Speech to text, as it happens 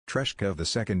Treshka of the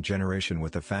second generation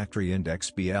with the factory index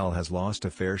BL has lost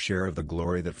a fair share of the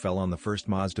glory that fell on the first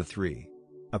Mazda 3.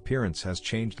 Appearance has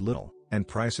changed little, and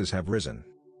prices have risen.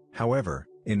 However,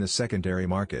 in the secondary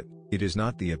market, it is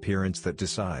not the appearance that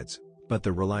decides, but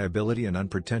the reliability and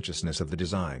unpretentiousness of the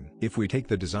design. If we take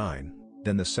the design,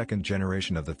 then the second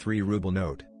generation of the 3-ruble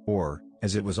note, or,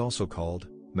 as it was also called,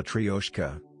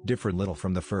 Matryoshka, differed little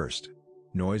from the first.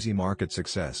 Noisy market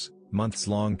success,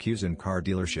 months-long queues in car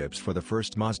dealerships for the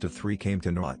first Mazda 3 came to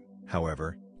naught.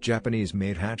 However,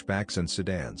 Japanese-made hatchbacks and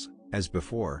sedans, as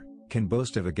before, can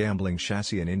boast of a gambling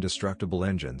chassis and indestructible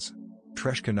engines.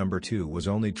 Treshka No. 2 was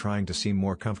only trying to seem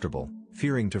more comfortable,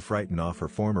 fearing to frighten off her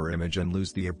former image and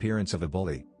lose the appearance of a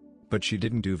bully. But she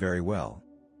didn't do very well.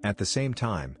 At the same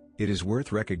time, it is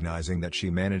worth recognizing that she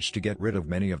managed to get rid of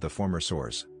many of the former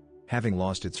sores. Having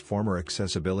lost its former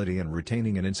accessibility and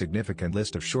retaining an insignificant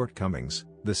list of shortcomings,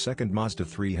 the second Mazda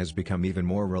 3 has become even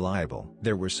more reliable.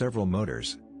 There were several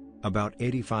motors. About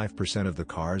 85% of the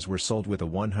cars were sold with a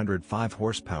 105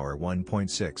 horsepower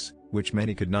 1.6, which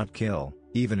many could not kill,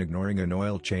 even ignoring an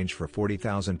oil change for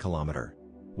 40,000 km.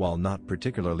 While not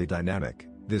particularly dynamic,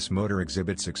 this motor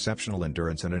exhibits exceptional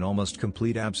endurance and an almost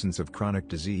complete absence of chronic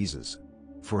diseases.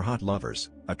 For hot lovers,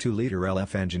 a 2-liter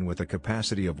LF engine with a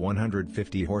capacity of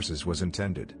 150 horses was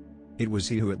intended. It was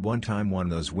he who at one time won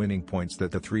those winning points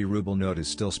that the 3-ruble note is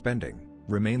still spending,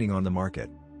 remaining on the market.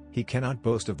 He cannot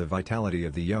boast of the vitality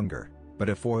of the younger, but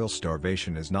if oil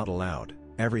starvation is not allowed,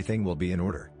 everything will be in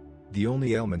order. The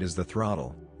only ailment is the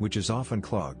throttle, which is often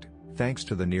clogged, thanks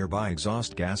to the nearby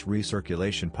exhaust gas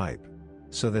recirculation pipe.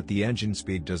 So that the engine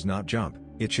speed does not jump,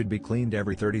 it should be cleaned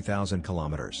every 30,000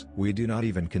 kilometers. We do not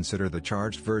even consider the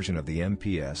charged version of the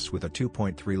MPS with a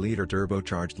 2.3-liter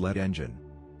turbocharged lead engine.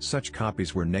 Such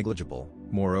copies were negligible.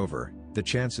 Moreover, the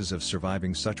chances of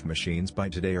surviving such machines by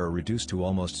today are reduced to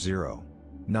almost zero.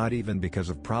 Not even because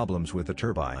of problems with the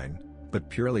turbine, but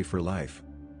purely for life.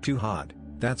 Too hot,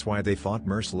 that's why they fought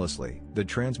mercilessly. The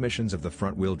transmissions of the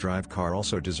front-wheel drive car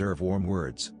also deserve warm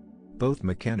words. Both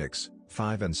mechanics,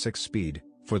 5 and 6 speed,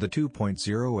 for the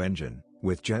 2.0 engine,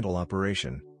 with gentle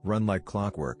operation, run like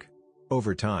clockwork.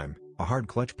 Over time, a hard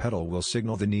clutch pedal will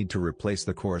signal the need to replace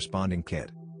the corresponding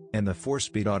kit. And the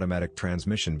 4-speed automatic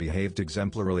transmission behaved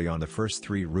exemplarily on the first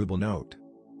 3-ruble note.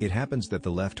 It happens that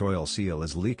the left oil seal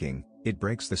is leaking, it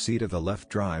breaks the seat of the left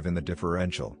drive in the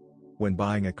differential. When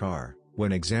buying a car,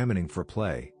 when examining for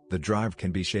play, the drive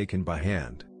can be shaken by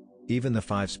hand. Even the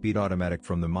 5-speed automatic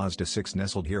from the Mazda 6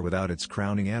 nestled here without its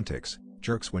crowning antics,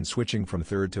 jerks when switching from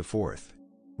third to fourth.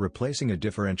 Replacing a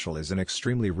differential is an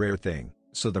extremely rare thing,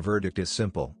 so the verdict is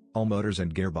simple: all motors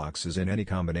and gearboxes in any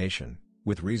combination,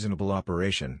 with reasonable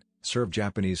operation, serve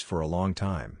Japanese for a long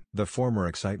time. The former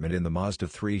excitement in the Mazda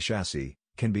 3 chassis,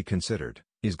 can be considered,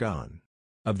 is gone.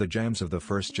 Of the jams of the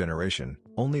first generation,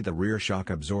 only the rear shock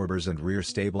absorbers and rear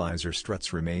stabilizer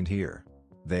struts remained here.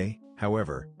 They,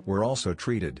 however, were also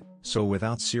treated, so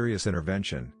without serious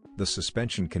intervention, the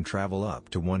suspension can travel up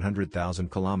to 100,000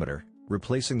 km.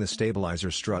 Replacing the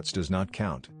stabilizer struts does not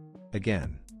count.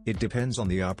 Again, it depends on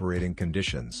the operating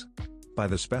conditions. By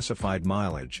the specified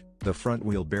mileage, the front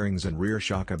wheel bearings and rear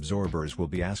shock absorbers will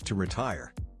be asked to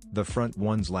retire. The front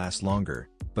ones last longer,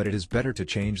 but it is better to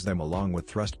change them along with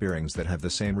thrust bearings that have the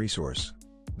same resource.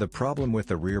 The problem with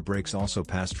the rear brakes also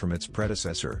passed from its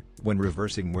predecessor. When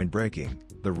reversing when braking,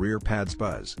 the rear pads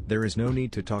buzz. There is no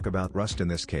need to talk about rust in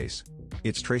this case.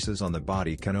 Its traces on the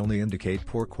body can only indicate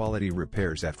poor quality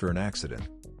repairs after an accident.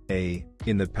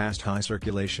 In the past high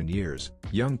circulation years,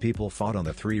 young people fought on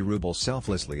the 3-ruble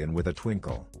selflessly and with a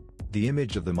twinkle. The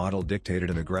image of the model dictated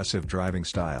an aggressive driving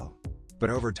style. But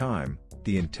over time,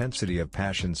 the intensity of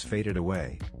passions faded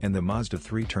away, and the Mazda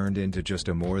 3 turned into just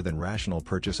a more than rational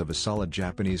purchase of a solid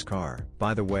Japanese car.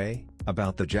 By the way,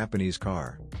 about the Japanese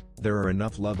car. There are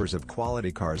enough lovers of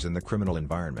quality cars in the criminal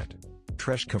environment.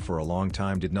 Treshka for a long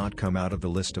time did not come out of the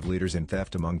list of leaders in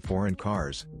theft among foreign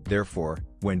cars. Therefore,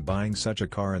 when buying such a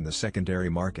car in the secondary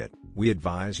market, we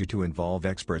advise you to involve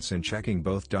experts in checking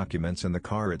both documents and the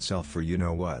car itself for you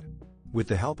know what. With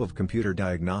the help of computer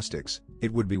diagnostics,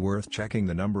 it would be worth checking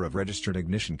the number of registered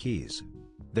ignition keys.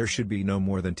 There should be no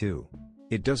more than 2.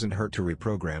 It doesn't hurt to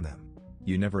reprogram them.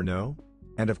 You never know?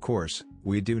 And of course,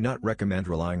 we do not recommend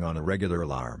relying on a regular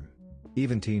alarm.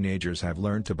 Even teenagers have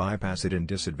learned to bypass it in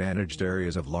disadvantaged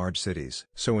areas of large cities.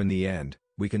 So in the end,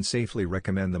 we can safely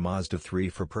recommend the Mazda 3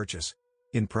 for purchase.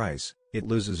 In price, it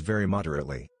loses very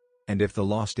moderately. And if the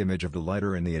lost image of the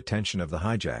lighter and the attention of the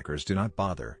hijackers do not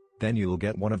bother, then you will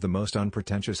get one of the most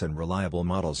unpretentious and reliable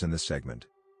models in this segment.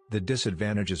 The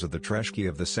disadvantages of the Treshka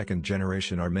of the second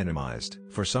generation are minimized.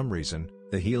 For some reason,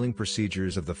 the healing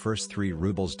procedures of the first 3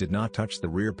 rubles did not touch the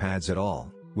rear pads at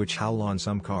all. which howl on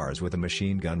some cars with a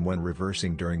machine gun when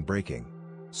reversing during braking.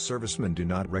 Servicemen do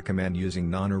not recommend using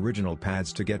non-original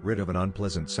pads to get rid of an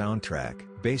unpleasant soundtrack.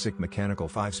 Basic mechanical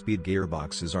 5-speed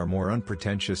gearboxes are more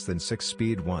unpretentious than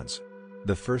 6-speed ones.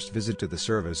 The first visit to the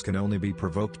service can only be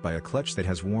provoked by a clutch that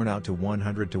has worn out to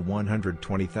 100 to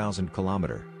 120,000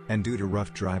 km, and due to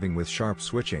rough driving with sharp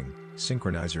switching,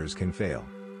 synchronizers can fail.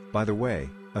 By the way,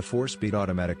 a 4-speed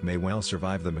automatic may well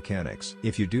survive the mechanics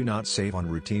if you do not save on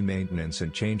routine maintenance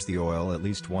and change the oil at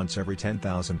least once every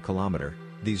 10,000 km.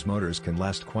 These motors can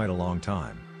last quite a long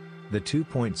time. The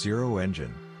 2.0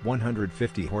 engine,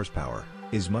 150 horsepower,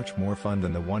 is much more fun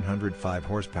than the 105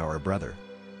 horsepower brother.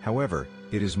 However,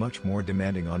 it is much more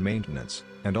demanding on maintenance,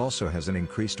 and also has an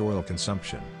increased oil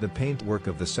consumption. The paintwork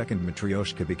of the second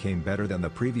Matryoshka became better than the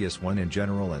previous one in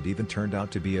general and even turned out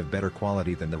to be of better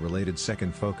quality than the related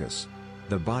second Focus.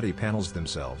 The body panels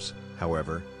themselves,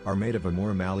 however, are made of a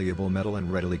more malleable metal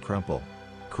and readily crumple.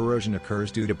 Corrosion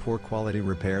occurs due to poor quality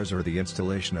repairs or the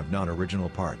installation of non-original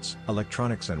parts.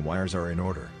 Electronics and wires are in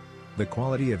order. The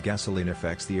quality of gasoline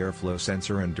affects the airflow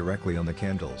sensor and directly on the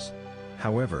candles.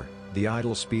 However, the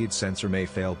idle speed sensor may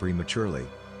fail prematurely.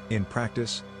 In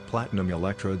practice, platinum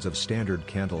electrodes of standard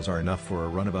candles are enough for a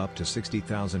run of up to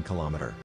 60,000 km.